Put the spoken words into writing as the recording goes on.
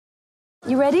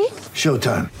You ready?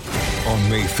 Showtime. On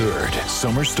May 3rd,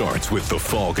 summer starts with The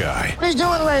Fall Guy. Let's do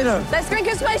it later. Let's drink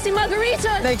a spicy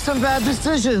margarita. Make some bad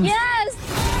decisions. Yes!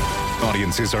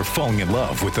 Audiences are falling in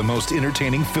love with the most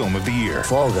entertaining film of the year.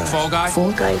 Fall Guy. Fall Guy?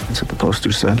 Fall guy. That's what the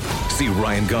poster said. See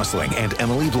Ryan Gosling and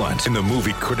Emily Blunt in the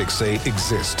movie critics say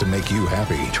exists to make you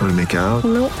happy. Trying to make it out?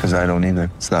 Nope. Because I don't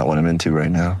either. It's not what I'm into right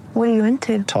now. What are you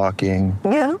into? Talking.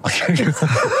 Yeah.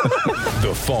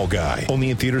 The Fall Guy.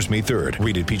 Only in theaters May 3rd.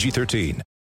 Rated PG-13.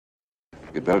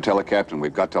 You'd better tell the captain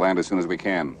we've got to land as soon as we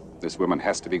can. This woman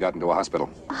has to be gotten to a hospital.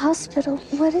 A hospital?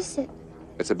 What is it?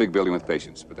 It's a big building with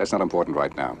patients, but that's not important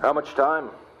right now. How much time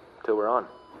till we're on?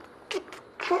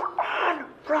 We're on,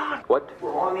 Ron. What?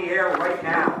 We're on the air right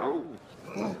now.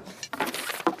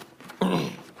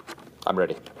 I'm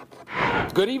ready.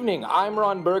 Good evening, I'm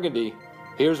Ron Burgundy.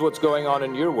 Here's what's going on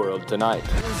in your world tonight.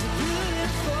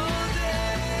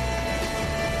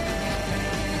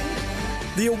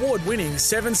 The award-winning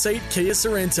 7-seat Kia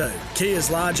Sorento, Kia's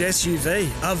large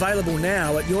SUV, available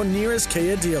now at your nearest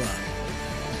Kia dealer.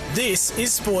 This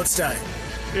is Sports Day.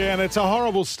 Yeah, and it's a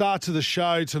horrible start to the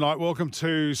show tonight. Welcome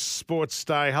to Sports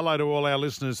Day. Hello to all our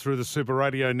listeners through the Super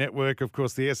Radio Network, of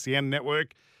course, the SEN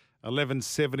Network,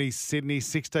 1170 Sydney,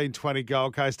 1620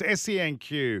 Gold Coast,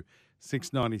 SENQ,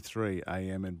 693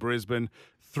 AM in Brisbane,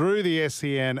 through the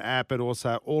SEN app and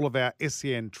also all of our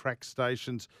SEN track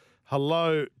stations.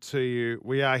 Hello to you.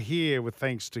 We are here with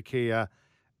thanks to Kia,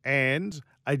 and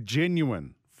a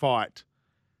genuine fight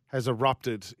has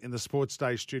erupted in the Sports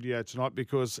Day studio tonight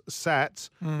because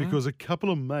because a couple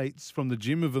of mates from the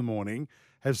gym of the morning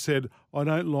have said, I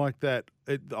don't like that.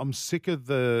 I'm sick of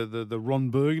the Ron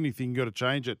Burgundy thing. You've got to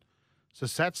change it. So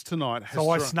Sats tonight has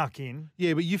I snuck in.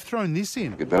 Yeah, but you've thrown this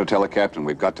in. You'd better tell the captain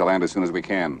we've got to land as soon as we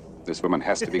can. This woman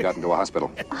has to be gotten to a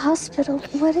hospital. A hospital?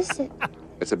 What is it?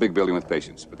 It's a big building with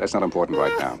patients, but that's not important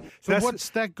right now. So what's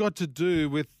that got to do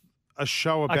with a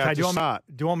show about to start?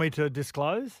 Do you want me to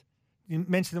disclose? You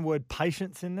mentioned the word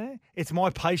patience in there. It's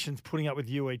my patience putting up with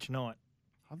you each night.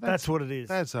 That's what it is.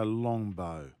 That's a long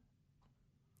bow.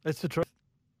 That's the truth.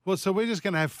 Well, so we're just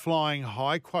going to have flying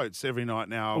high quotes every night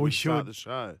now. We start should. the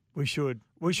show. We should.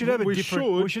 We should have a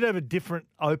different. We should have a different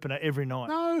opener every night.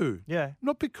 No. Yeah.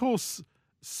 Not because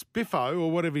Spiffo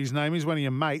or whatever his name is, one of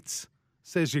your mates,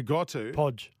 says you got to.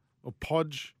 Podge. Or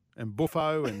Podge and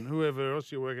Buffo and whoever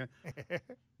else you're working.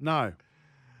 No.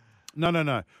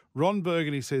 No. Ron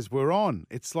Burgundy says we're on.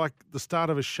 It's like the start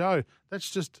of a show. That's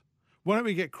just. Why don't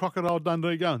we get Crocodile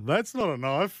Dundee going? That's not a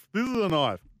knife. This is a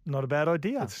knife. Not a bad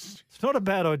idea. It's not a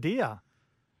bad idea.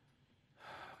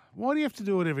 Why do you have to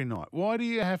do it every night? Why do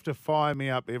you have to fire me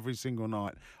up every single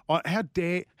night? How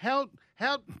dare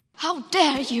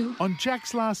you? On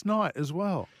Jack's last night as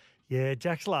well. Yeah,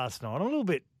 Jack's last night. I'm a little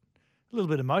bit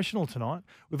emotional tonight.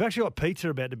 We've actually got pizza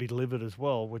about to be delivered as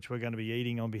well, which we're going to be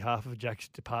eating on behalf of Jack's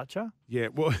departure. Yeah,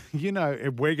 well,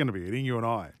 we're going to be eating, you and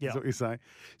I. Yeah. Is what you're saying.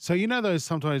 So those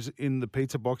sometimes in the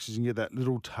pizza boxes you get that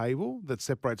little table that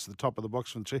separates the top of the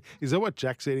box from the cheese. Is that what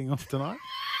Jack's eating off tonight?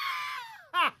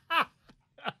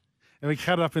 And we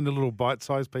cut it up into little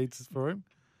bite-sized pizzas for him.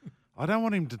 I don't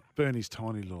want him to burn his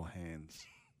tiny little hands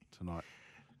tonight.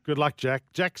 Good luck, Jack.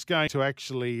 Jack's going to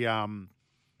actually...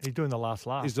 He's doing the last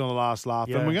laugh. He's doing the last laugh.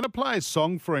 Yeah. And we're going to play a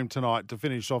song for him tonight to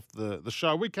finish off the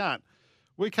show. We can't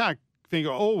think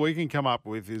all we can come up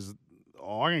with is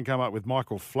I can come up with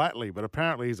Michael Flatley, but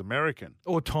apparently he's American.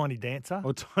 Or Tiny Dancer.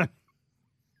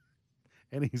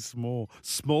 And he's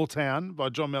Small Town by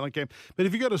John Mellencamp. But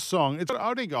if you got a song,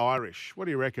 I think Irish. What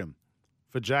do you reckon?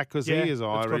 For Jack, because he is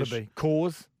Irish. It's got to be.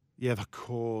 Cause. Yeah, the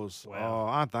Cause. Wow. Oh,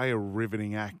 aren't they a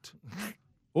riveting act?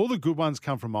 All the good ones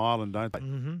come from Ireland, don't they?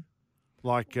 Mm-hmm.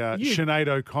 Like Sinead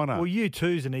O'Connor. Well,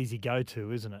 U2's an easy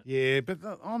go-to, isn't it? Yeah, but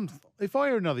if I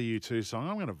hear another U2 song,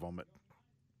 I'm going to vomit.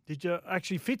 Did you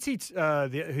actually,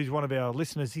 Fitzy, who's one of our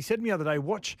listeners, he said to me the other day,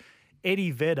 watch Eddie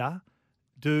Vedder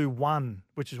do One,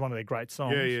 which is one of their great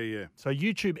songs. Yeah. So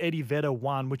YouTube Eddie Vedder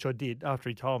One, which I did after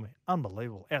he told me.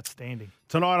 Unbelievable. Outstanding.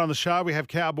 Tonight on the show, we have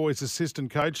Cowboys assistant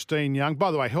coach Dean Young.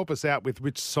 By the way, help us out with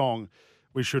which song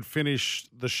we should finish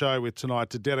the show with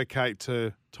tonight to dedicate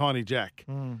to Tiny Jack.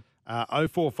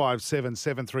 0457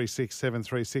 736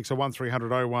 736 or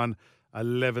 1300 01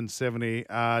 1170.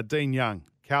 Dean Young,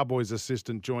 Cowboys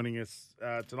assistant, joining us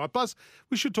tonight. Plus,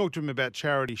 we should talk to him about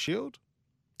Charity Shield.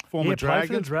 Former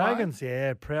Dragons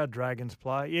player. Proud Dragons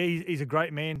player. Yeah, he's a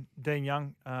great man, Dean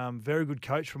Young. Very good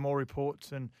coach from all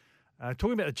reports. And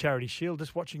talking about the Charity Shield,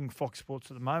 just watching Fox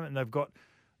Sports at the moment, and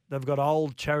they've got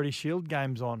old Charity Shield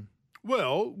games on.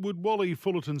 Well, would Wally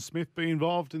Fullerton-Smith be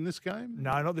involved in this game?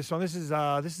 No, not this one. This is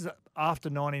after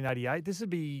 1988. This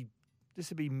would be This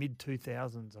would be mid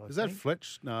 2000s. Is that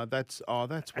Fletch? No, that's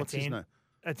what's his name?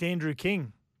 That's Andrew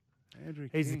King.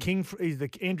 He's the King. He's the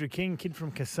Andrew King kid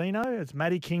from Casino. It's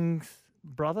Matty King's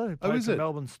brother who played for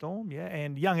Melbourne Storm. Yeah,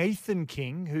 and young Ethan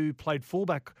King, who played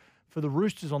fullback for the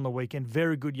Roosters on the weekend.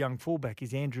 Very good young fullback.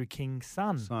 Is Andrew King's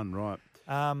son. Right.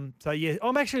 So yeah,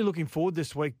 I'm actually looking forward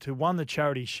this week to the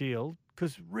Charity Shield,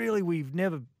 because really we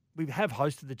have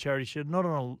hosted the Charity Shield, not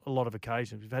on a lot of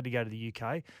occasions. We've had to go to the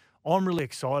UK. I'm really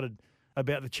excited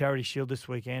about the Charity Shield this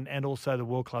weekend and also the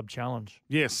World Club Challenge.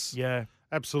 Yes. Yeah.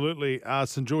 Absolutely.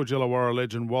 St George Illawarra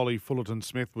legend Wally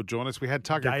Fullerton-Smith would join us. We had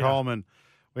Tugger Coleman.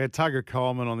 We had Tugger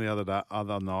Coleman on the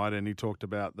other night, and he talked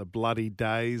about the bloody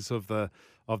days of the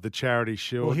Charity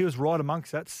Shield. Well, he was right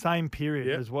amongst that same period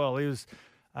as well. He was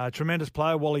a tremendous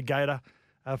player, Wally Gator.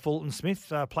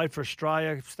 Fullerton-Smith played for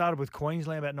Australia, started with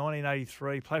Queensland about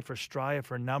 1983, played for Australia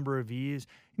for a number of years.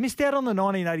 He missed out on the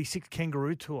 1986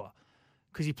 Kangaroo Tour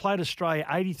because he played Australia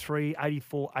 83,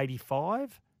 84,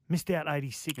 85. Missed out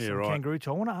 86 on Kangaroo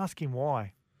Tour. I want to ask him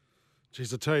why.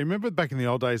 Jeez, I tell you, remember back in the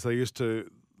old days they used to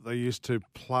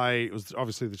play. It was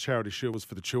obviously the Charity Shield was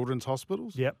for the children's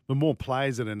hospitals. Yep. The more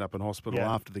players that end up in hospital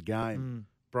after the game,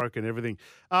 broken everything.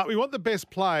 We want the best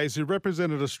players who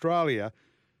represented Australia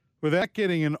without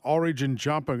getting an Origin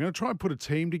jumper. I'm going to try and put a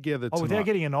team together tonight. Without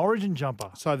getting an Origin jumper.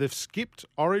 So they've skipped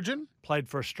Origin. Played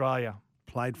for Australia.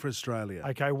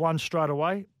 Okay, one straight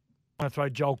away. I'm going to throw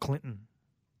Joel Clinton.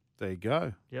 There you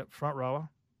go. Yep, front rower.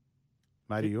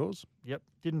 Mate of yours? Yep,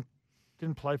 didn't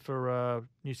play for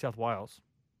New South Wales.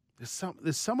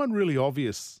 There's someone really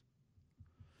obvious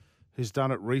who's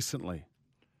done it recently.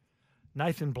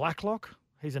 Nathan Blacklock,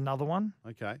 he's another one.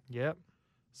 Okay. Yep.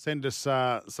 Send us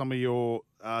some of your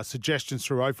suggestions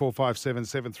through 0457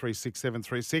 736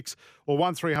 736 or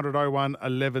 1300 01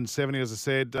 1170. As I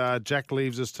said, Jack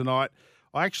leaves us tonight.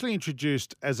 I actually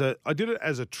introduced I did it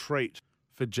as a treat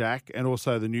for Jack and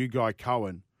also the new guy,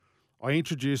 Cohen. I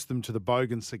introduced them to the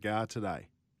Bogan cigar today.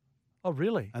 Oh,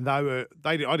 really? And I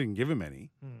didn't give them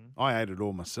any. I ate it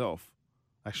all myself.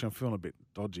 Actually, I'm feeling a bit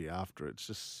dodgy after. It's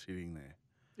just sitting there.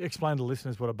 Explain to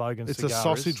listeners what a Bogan cigar is. It's a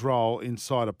sausage roll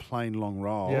inside a plain long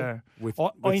roll with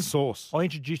sauce. I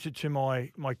introduced it to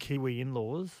my Kiwi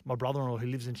in-laws, my brother-in-law who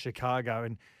lives in Chicago,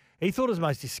 and he thought it was the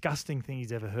most disgusting thing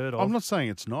he's ever heard of. I'm not saying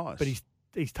it's nice. But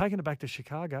he's taken it back to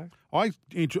Chicago.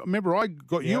 Remember, I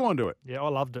got you onto it. Yeah, I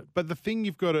loved it. But the thing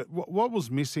you've got to... What was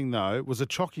missing, though, was a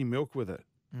chalky milk with it.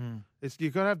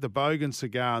 You've got to have the Bogan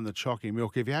cigar and the chalky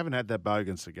milk. If you haven't had that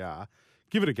Bogan cigar,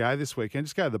 give it a go this weekend.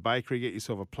 Just go to the bakery, get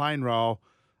yourself a plain roll,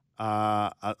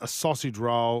 a sausage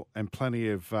roll, and plenty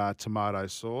of tomato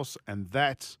sauce. And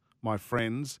that, my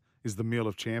friends, is the meal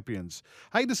of champions.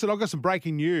 Hey, listen, I've got some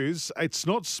breaking news. It's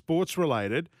not sports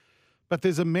related, but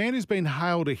there's a man who's been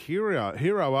hailed a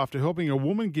hero after helping a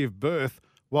woman give birth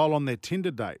while on their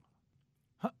Tinder date.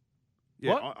 Huh?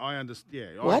 Yeah, what? I understand.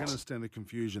 Yeah, What? I understand the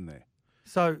confusion there.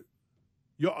 So,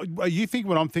 are you thinking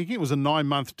what I'm thinking? It was a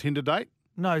 9-month Tinder date?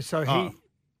 No, so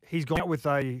he's gone out with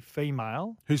a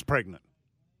female who's pregnant.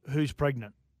 I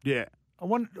Yeah.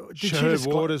 wonder, Her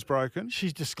water's broken.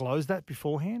 She's disclosed that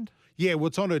beforehand? Yeah, well,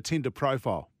 it's on her Tinder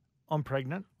profile. I'm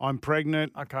pregnant.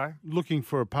 Okay. Looking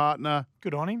for a partner.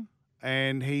 Good on him.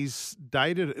 And he's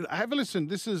dated. Have a listen.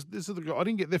 This is the guy. I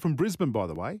didn't get there from Brisbane, by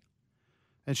the way.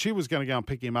 And she was going to go and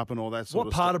pick him up and all that sort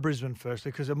of stuff. What part of Brisbane first?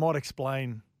 Because it might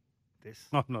explain this.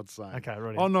 I'm not saying. Okay,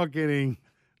 right. I'm not getting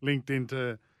linked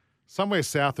into somewhere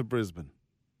south of Brisbane.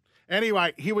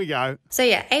 Anyway, here we go. So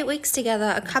yeah, 8 weeks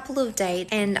together, a couple of dates,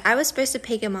 and I was supposed to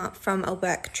pick him up from a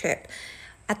work trip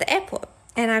at the airport.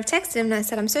 And I've texted him and I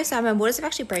said, I'm so sorry, my waters have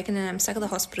actually broken and I'm stuck at the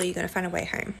hospital. You're going to find a way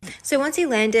home. So once he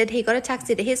landed, he got a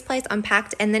taxi to his place,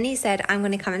 unpacked, and then he said, I'm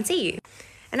going to come and see you.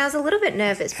 And I was a little bit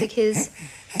nervous because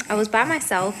I was by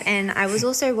myself and I was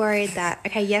also worried that,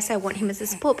 okay, yes, I want him as a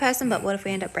support person, but what if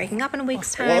we end up breaking up in a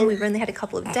week's time? We've only had a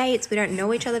couple of dates. We don't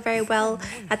know each other very well.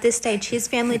 At this stage, his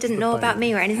family didn't know about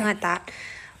me or anything like that.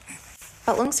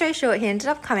 But long story short, he ended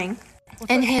up coming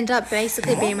and he ended up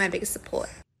basically being my biggest support.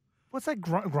 What's that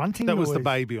grunting That was the noise?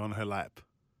 baby on her lap.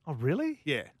 Oh, really?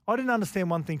 Yeah. I didn't understand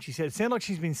one thing she said. It sounded like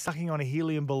she's been sucking on a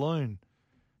helium balloon.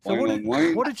 So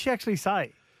Wait. what did she actually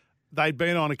say? They'd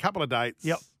been on a couple of dates.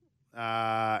 Yep.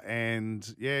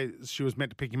 And, yeah, she was meant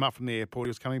to pick him up from the airport. He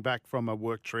was coming back from a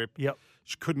work trip. Yep.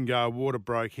 She couldn't go. Water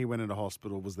broke. He went into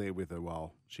hospital, was there with her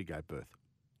while she gave birth.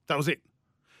 That was it.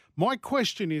 My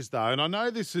question is, though, and I know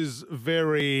this is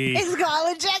very... It's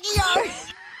Scarlett Jackie.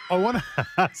 I want to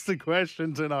ask the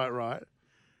question tonight, right?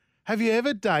 Have you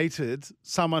ever dated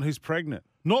someone who's pregnant?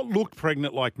 Not looked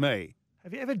pregnant like me.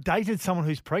 Have you ever dated someone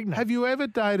who's pregnant? Have you ever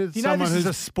dated You know someone this who's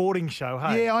is a sporting show,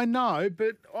 hey? Yeah, I know,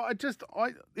 but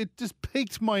it just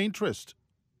piqued my interest.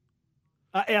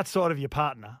 Outside of your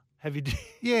partner, have you?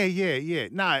 Yeah.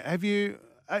 No, have you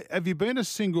been a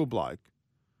single bloke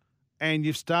and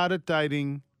you've started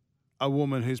dating a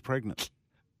woman who's pregnant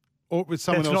or with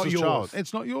someone That's not else's yours. child?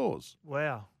 It's not yours.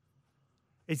 Wow.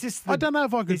 Is this? I don't know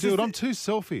if I could do it. I'm too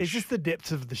selfish. Is this the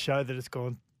depths of the show that it's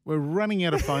gone? We're running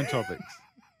out of phone topics.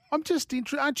 I'm just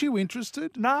interested. Aren't you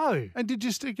interested? No. And did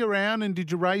you stick around and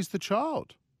did you raise the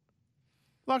child?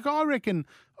 Like, I reckon,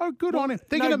 good on him.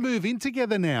 They're going to move in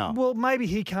together now. Well, maybe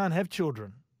he can't have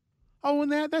children. Oh, well,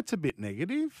 now that's a bit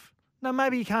negative. No,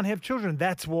 maybe he can't have children.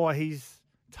 That's why he's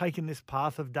taken this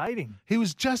path of dating. He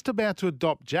was just about to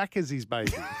adopt Jack as his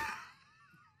baby.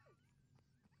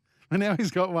 And now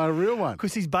he's got one, a real one.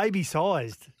 Because he's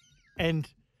baby-sized. And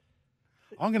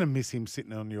I'm going to miss him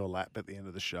sitting on your lap at the end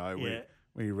of the show where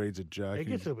he reads a joke. It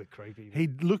gets a little bit creepy. He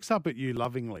looks up at you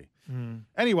lovingly.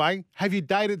 Anyway, have you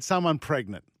dated someone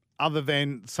pregnant other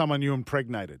than someone you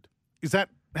impregnated? Is that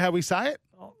how we say it?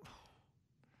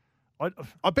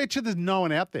 I bet you there's no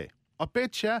one out there. I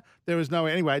bet you there is no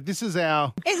one. Anyway, this is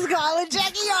our It's Kyle and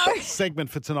Jackie-O. segment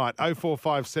for tonight.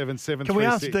 0457 736. Can we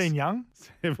ask Dean Young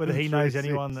whether he knows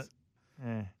anyone that...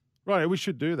 Yeah. Right, we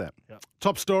should do that. Yep.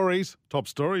 Top stories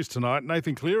tonight.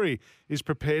 Nathan Cleary is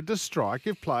prepared to strike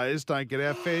if players don't get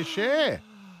our fair share.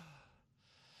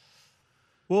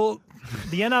 Well,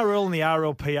 the NRL and the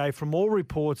RLPA, from all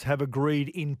reports, have agreed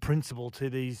in principle to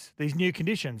these new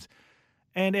conditions.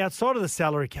 And outside of the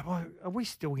salary cap, are we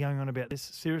still going on about this?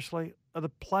 Seriously? Are the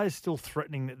players still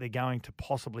threatening that they're going to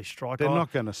possibly strike? They're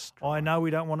not going to strike. I know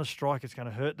we don't want to strike. It's going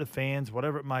to hurt the fans,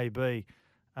 whatever it may be.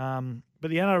 But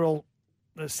the NRL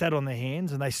sat on their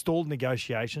hands and they stalled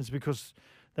negotiations because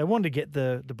they wanted to get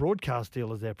the broadcast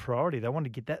deal as their priority. They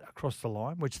wanted to get that across the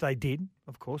line, which they did,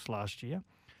 of course, last year.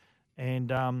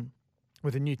 And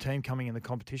with a new team coming in the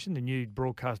competition, the new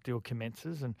broadcast deal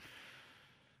commences.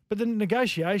 But the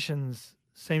negotiations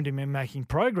seem to be making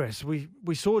progress. We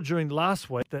saw during last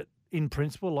week that, in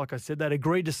principle, like I said, they'd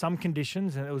agreed to some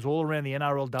conditions, and it was all around the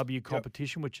NRLW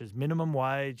competition, which is minimum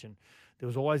wage, and there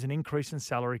was always an increase in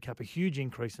salary cap, a huge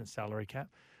increase in salary cap,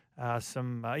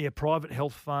 some private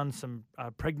health funds, some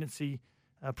pregnancy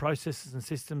processes and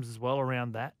systems as well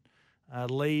around that,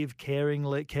 leave,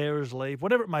 carers leave,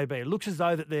 whatever it may be. It looks as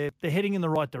though that they're heading in the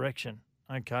right direction,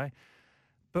 okay?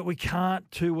 But we can't,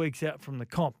 2 weeks out from the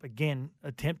comp, again,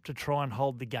 attempt to try and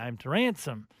hold the game to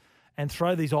ransom and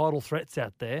throw these idle threats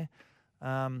out there.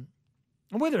 And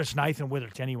whether it's Nathan, whether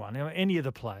it's anyone, any of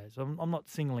the players. I'm not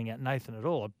singling out Nathan at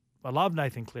all. I love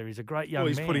Nathan Cleary. He's a great young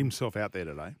man. Well, he's put himself out there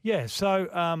today. Yeah, so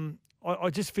I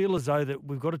just feel as though that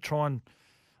we've got to try and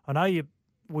 – I know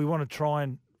we want to try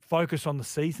and focus on the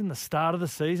season, the start of the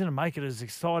season, and make it as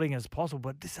exciting as possible,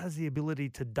 but this has the ability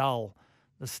to dull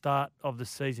the start of the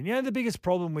season. You know, the biggest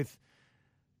problem with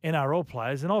NRL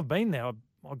players, and I've been there,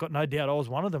 I've got no doubt I was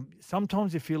one of them,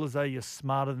 sometimes you feel as though you're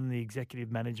smarter than the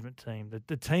executive management team,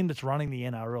 the team that's running the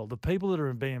NRL, the people that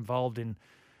have been involved in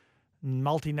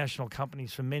multinational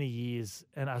companies for many years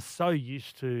and are so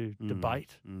used to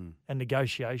debate and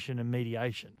negotiation and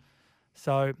mediation.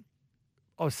 So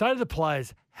I would say to the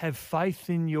players, have faith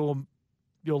in your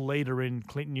leader in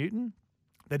Clinton Newton,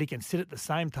 that he can sit at the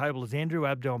same table as Andrew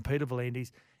Abdo and Peter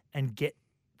V'landys and get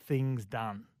things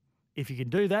done. If you can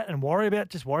do that and worry about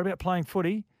playing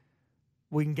footy,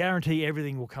 we can guarantee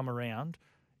everything will come around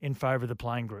in favour of the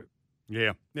playing group.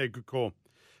 Yeah, good call.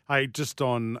 Hey, just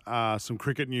on some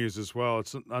cricket news as well.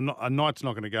 It's a night's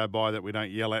not going to go by that we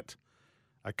don't yell at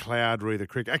a cloud read the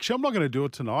cricket. Actually, I'm not going to do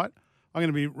it tonight. I'm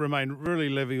going to remain really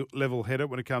level-headed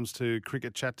when it comes to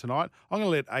cricket chat tonight. I'm going to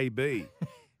let AB,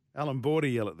 Alan Border,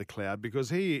 yell at the cloud because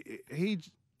he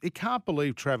can't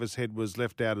believe Travis Head was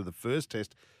left out of the first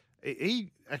test.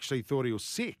 He actually thought he was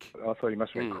sick. I thought he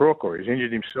must have been crook or he's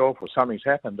injured himself or something's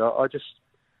happened. I just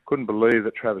couldn't believe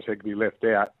that Travis Head could be left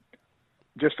out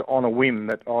just on a whim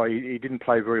that he didn't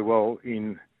play very well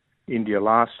in India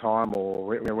last time or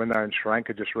when they were in Sri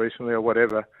Lanka just recently or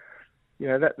whatever. You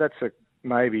know, that's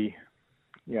maybe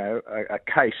a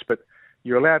case, but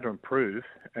you're allowed to improve.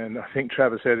 And I think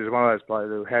Travis Head is one of those players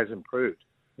who has improved.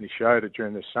 And he showed it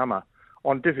during the summer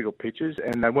on difficult pitches,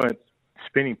 and they weren't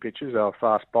spinning pitches. They were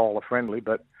fast bowler friendly,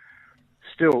 but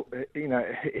still,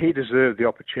 he deserved the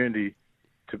opportunity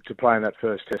to play in that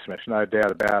first test match, no doubt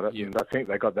about it. Yeah. And I think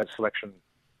they got that selection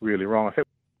really wrong.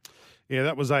 Yeah,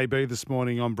 that was AB this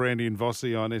morning on Brandy and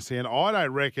Vossi on SEN. I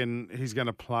don't reckon he's going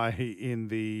to play in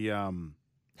the...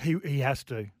 He has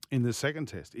to. In the second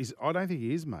test. I don't think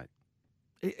he is, mate.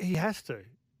 He has to.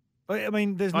 I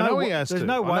mean, there's no way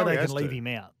they can leave him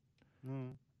out.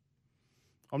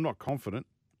 I'm not confident.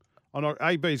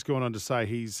 AB's gone on to say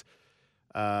his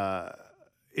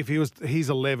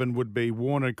 11 would be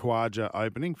Warner Khawaja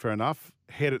opening. Fair enough.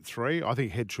 Head at 3. I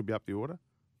think Head should be up the order.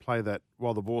 Play that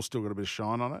while the ball's still got a bit of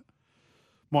shine on it.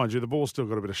 Mind you, the ball's still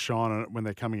got a bit of shine on it when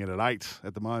they're coming in at 8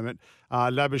 at the moment.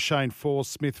 Labuschagne 4,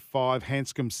 Smith 5,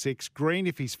 Hanscom 6. Green,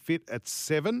 if he's fit, at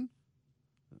 7.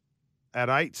 At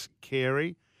 8,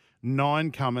 Carey.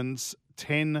 9, Cummins.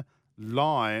 10,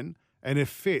 Lyon. And if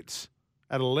fit,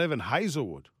 at 11,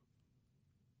 Hazelwood.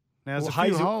 Now, there's a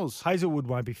few holes. Hazelwood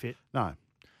won't be fit. No.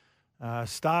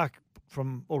 Stark,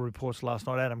 from all reports last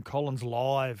night, Adam Collins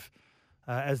live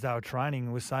as they were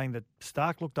training, was saying that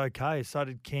Stark looked okay. So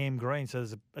did Cam Green. So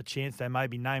there's a chance they may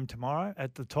be named tomorrow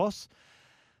at the toss.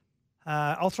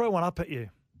 I'll throw one up at you.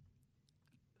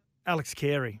 Alex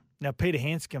Carey. Now, Peter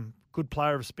Hanscom, good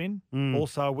player of spin,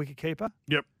 also a wicketkeeper.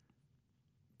 Yep.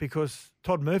 Because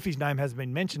Todd Murphy's name hasn't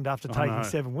been mentioned after taking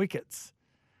 7 wickets.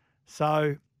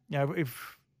 So,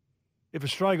 if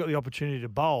Australia got the opportunity to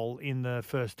bowl in the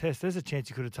first test, there's a chance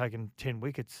he could have taken 10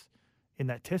 wickets in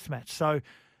that test match. So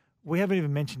we haven't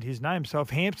even mentioned his name. So if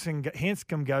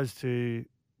Hanscom goes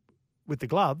with the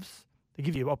gloves, they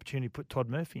give you an opportunity to put Todd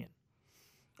Murphy in.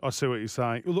 I see what you're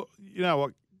saying. Look, you know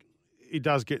what? He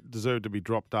does deserve to be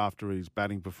dropped after his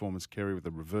batting performance, Kerry, with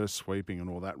the reverse sweeping and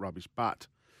all that rubbish. But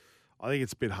I think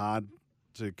it's a bit hard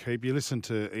to keep. You listen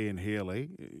to Ian Healy.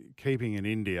 Keeping in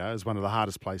India is one of the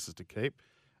hardest places to keep.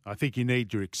 I think you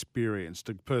need your experience,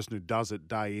 the person who does it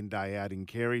day in, day out in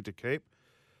Kerry to keep.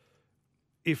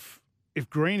 If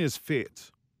Green is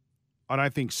fit, I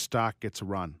don't think Stark gets a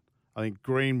run. I think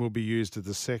Green will be used as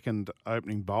the second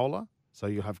opening bowler. So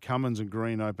you'll have Cummins and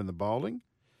Green open the bowling.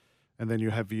 And then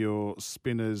you have your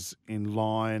spinners in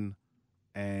Lyon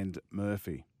and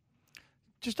Murphy.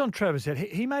 Just on Travis Head,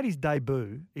 he made his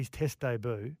test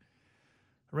debut,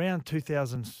 around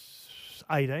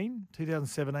 2018,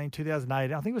 2017,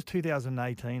 2018. I think it was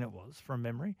 2018 it was, from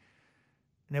memory.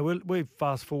 Now, we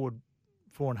fast forward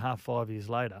 4.5, 5 years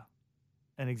later,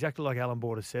 and exactly like Alan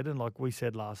Border said and like we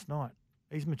said last night,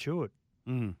 he's matured.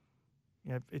 Mm.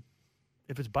 If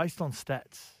it's based on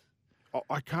stats,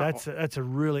 I can't. It's a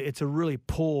really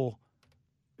poor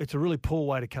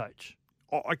way to coach.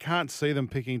 I can't see them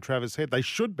picking Travis Head. They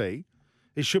should be.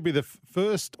 He should be the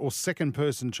first or second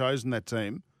person chosen that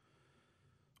team,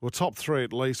 or top 3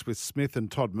 at least, with Smith and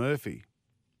Todd Murphy.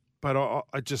 But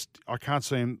I can't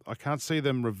see him. I can't see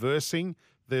them reversing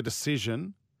their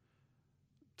decision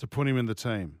to put him in the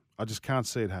team. I just can't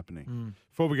see it happening.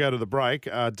 Before we go to the break,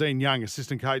 Dean Young,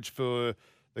 assistant coach for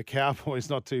the Cowboys,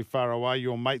 not too far away.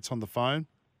 Your mate's on the phone.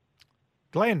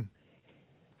 Glenn.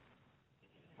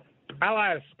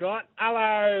 Hello, Scott.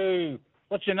 Hello.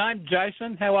 What's your name?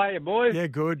 Jason. How are you, boys? Yeah,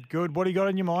 good. What do you got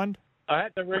on your mind? I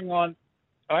had to ring on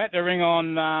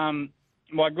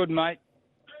my good mate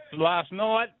last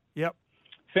night. Yep.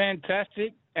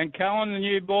 Fantastic. And Cohen, the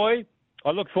new boy,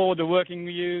 I look forward to working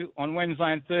with you on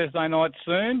Wednesday and Thursday night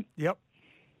soon. Yep.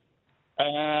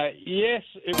 Yes,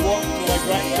 it was a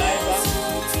great day.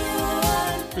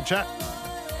 Good chat.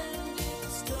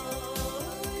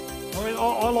 I mean,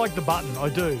 I like the button, I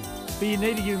do. But you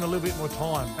need to give him a little bit more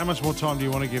time. How much more time do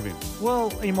you want to give him? Well,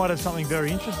 he might have something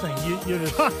very interesting. You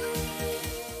just...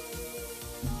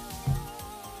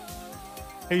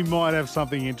 He might have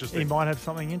something interesting. He might have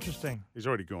something interesting. He's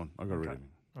already gone. I got rid of him.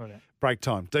 All right. Break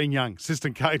time. Dean Young,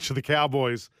 assistant coach of the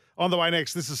Cowboys. On the way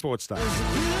next, this is Sports Day.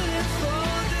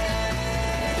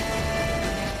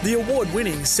 The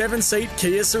award-winning 7-seat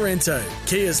Kia Sorrento,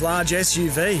 Kia's large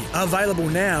SUV, available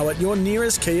now at your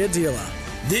nearest Kia dealer.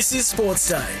 This is Sports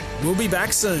Day. We'll be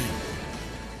back soon.